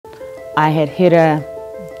I had hit a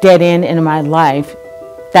dead end in my life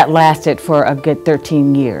that lasted for a good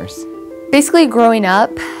 13 years. Basically, growing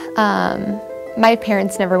up, my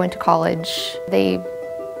parents never went to college. They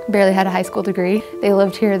barely had a high school degree. They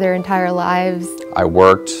lived here their entire lives. I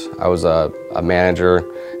worked. I was a manager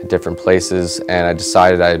at different places, and I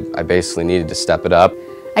decided I basically needed to step it up.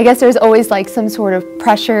 I guess there's always like some sort of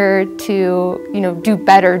pressure to, do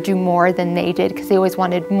better, do more than they did, because they always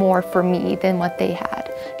wanted more for me than what they had.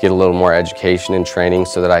 Get a little more education and training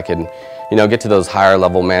so that I could, get to those higher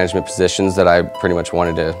level management positions that I pretty much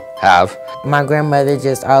wanted to have. My grandmother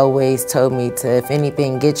just always told me to, if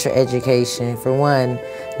anything, get your education. For one,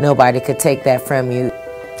 nobody could take that from you.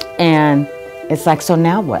 And it's like, so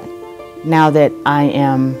now what? Now that I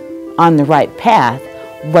am on the right path,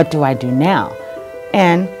 what do I do now?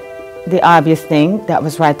 And the obvious thing that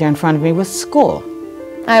was right there in front of me was school.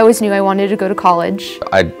 I always knew I wanted to go to college.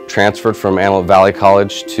 I transferred from Antelope Valley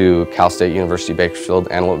College to Cal State University Bakersfield,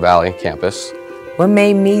 Antelope Valley campus. What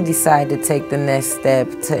made me decide to take the next step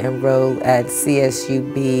to enroll at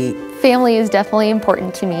CSUB? Family is definitely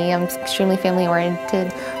important to me. I'm extremely family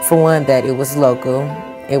oriented. For one, that it was local,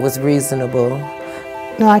 it was reasonable.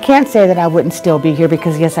 No, I can't say that I wouldn't still be here,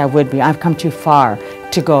 because yes, I would be. I've come too far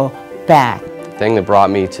to go back. The thing that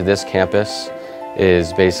brought me to this campus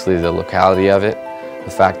is basically the locality of it, the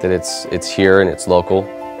fact that it's here and it's local.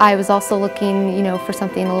 I was also looking, for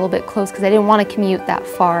something a little bit close, because I didn't want to commute that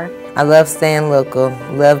far. I love staying local,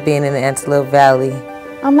 love being in the Antelope Valley.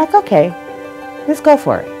 I'm like, okay, let's go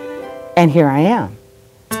for it. And here I am.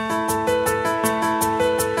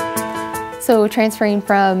 So transferring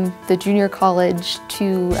from the junior college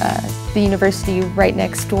to the university right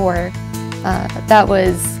next door, that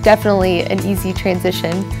was definitely an easy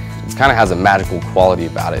transition. It kind of has a magical quality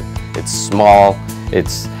about it. It's small,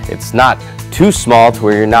 it's not too small to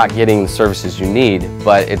where you're not getting the services you need,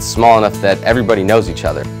 but it's small enough that everybody knows each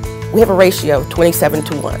other. We have a ratio of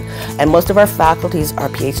 27-1, and most of our faculties are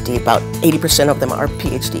PhD, about 80% of them are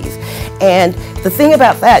PhDs. And the thing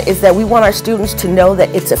about that is that we want our students to know that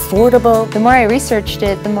it's affordable. The more I researched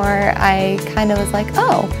it, the more I kind of was like,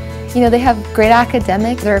 oh, they have great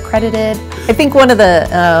academics, they're accredited. I think one of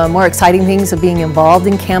the more exciting things of being involved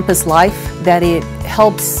in campus life, that it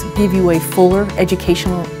helps give you a fuller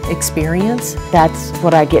educational experience. That's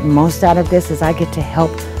what I get most out of this, is I get to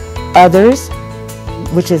help others,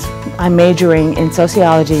 which is, I'm majoring in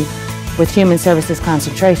sociology with human services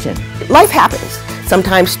concentration. Life happens.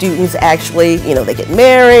 Sometimes students actually, they get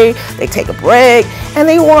married, they take a break, and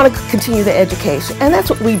they want to continue their education. And that's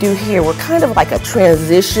what we do here. We're kind of like a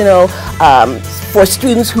transitional for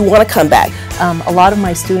students who want to come back. A lot of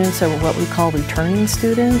my students are what we call returning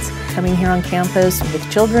students, coming here on campus with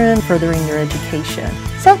children, furthering their education.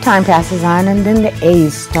 So time passes on, and then the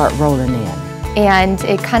A's start rolling in. And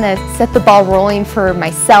it kind of set the ball rolling for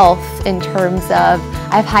myself in terms of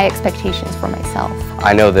I have high expectations for myself.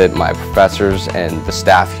 I know that my professors and the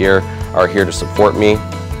staff here are here to support me.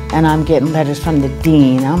 And I'm getting letters from the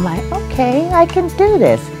dean. I'm like, okay, I can do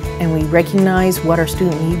this. And we recognize what our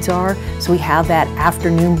student needs are. So we have that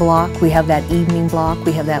afternoon block, we have that evening block,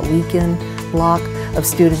 we have that weekend block of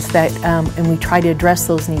students that, and we try to address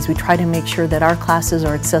those needs. We try to make sure that our classes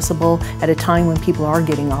are accessible at a time when people are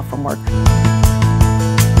getting off from work.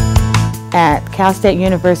 At Cal State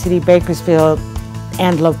University Bakersfield,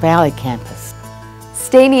 Antelope Valley campus.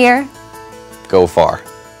 Stay near. Go far.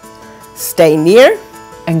 Stay near.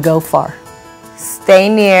 And go far. Stay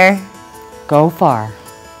near. Go far.